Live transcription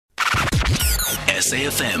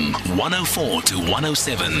SAFM 104 to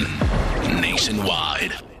 107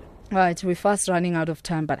 nationwide. Right, we're fast running out of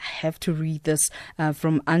time, but I have to read this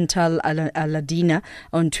from Antal Aladina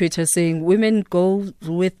on Twitter saying, women go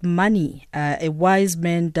with money. A wise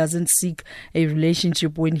man doesn't seek a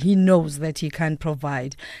relationship when he knows that he can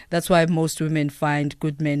provide. That's why most women find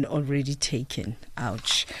good men already taken.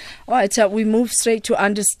 Ouch. All right, we move straight to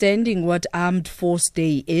understanding what Armed Force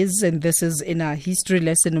Day is, and this is in our history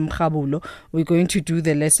lesson, Mkhabulo. We're going to do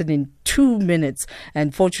the lesson in 2 minutes,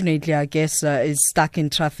 and fortunately our guest is stuck in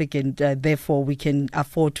traffic, and therefore we can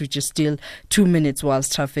afford to just steal 2 minutes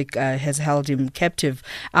whilst traffic has held him captive.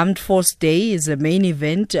 Armed Force Day is a main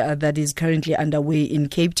event that is currently underway in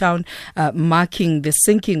Cape Town, marking the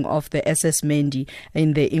sinking of the SS Mendi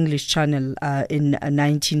in the English Channel in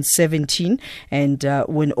 1917, and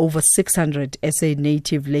when over 600 SA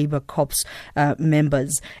Native Labour Corps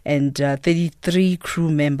members and 33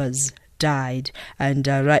 crew members died. And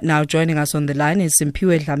right now joining us on the line is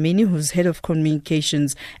Siphiwe Dlamini, who's head of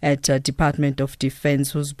communications at Department of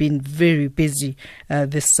Defence, who's been very busy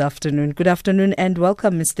this afternoon. Good afternoon and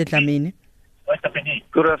welcome, Mr. Dlamini.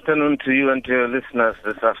 Good afternoon to you and to your listeners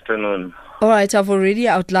this afternoon. All right, I've already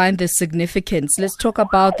outlined the significance. Let's talk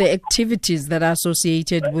about the activities that are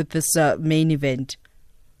associated with this main event.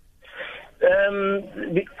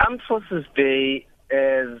 The Armed Forces Day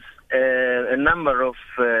is a number of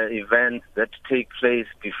events that take place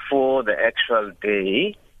before the actual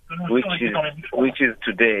day, which is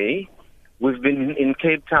today. We've been in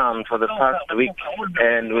Cape Town for the past week,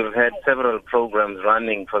 and we've had several programs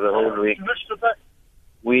running for the whole week.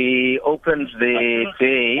 We opened the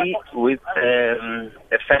day with a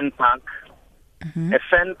fan park. Mm-hmm. A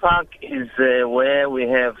fan park is where we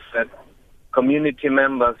have community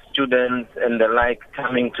members, students, and the like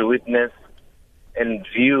coming to witness and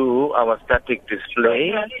view our static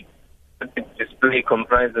display. Static display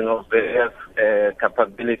comprising of various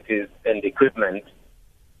capabilities and equipment.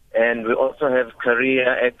 And we also have career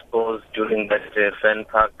expos during that fan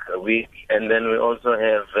park week. And then we also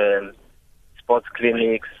have sports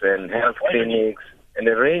clinics and health clinics and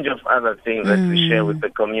a range of other things that we share with the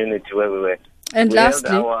community where we were. And we lastly,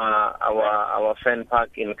 held our fan park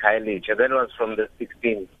in Khayelitsha. That was from the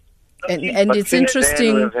 16th. And it's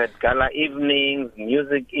interesting. We've had gala evenings,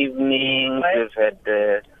 music evenings. We've had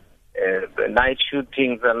night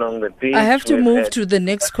shootings along the beach. I have to move to the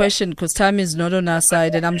next question because time is not on our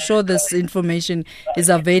side, and I'm sure this information is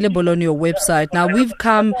available on your website. Now, we've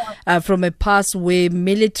come from a past where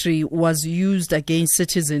military was used against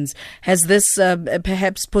citizens. Has this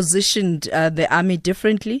perhaps positioned the army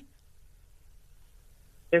differently?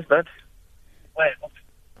 Yes, that's right.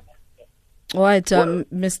 All right,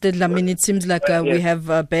 Mr. Dlamini, it seems like we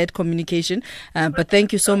have bad communication, but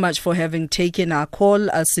thank you so much for having taken our call.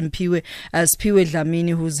 Siphiwe Dlamini,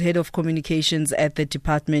 who's head of communications at the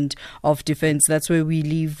Department of Defence. That's where we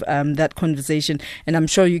leave that conversation, and I'm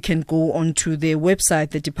sure you can go onto their website,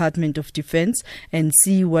 the Department of Defence, and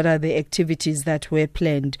see what are the activities that were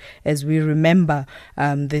planned as we remember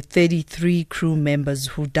the 33 crew members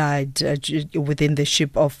who died within the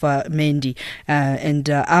ship of Mendi. And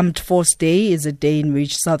Armed Force Day is a day in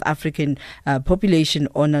which South African population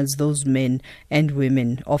honors those men and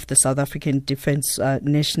women of the South African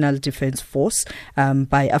National Defence Force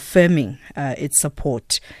by affirming its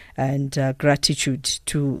support and gratitude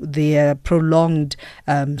to their prolonged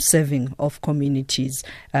serving of communities,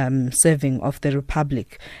 serving of the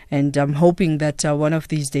Republic. And I'm hoping that one of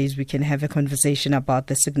these days we can have a conversation about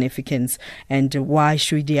the significance and why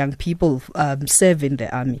should young people serve in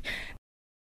the army.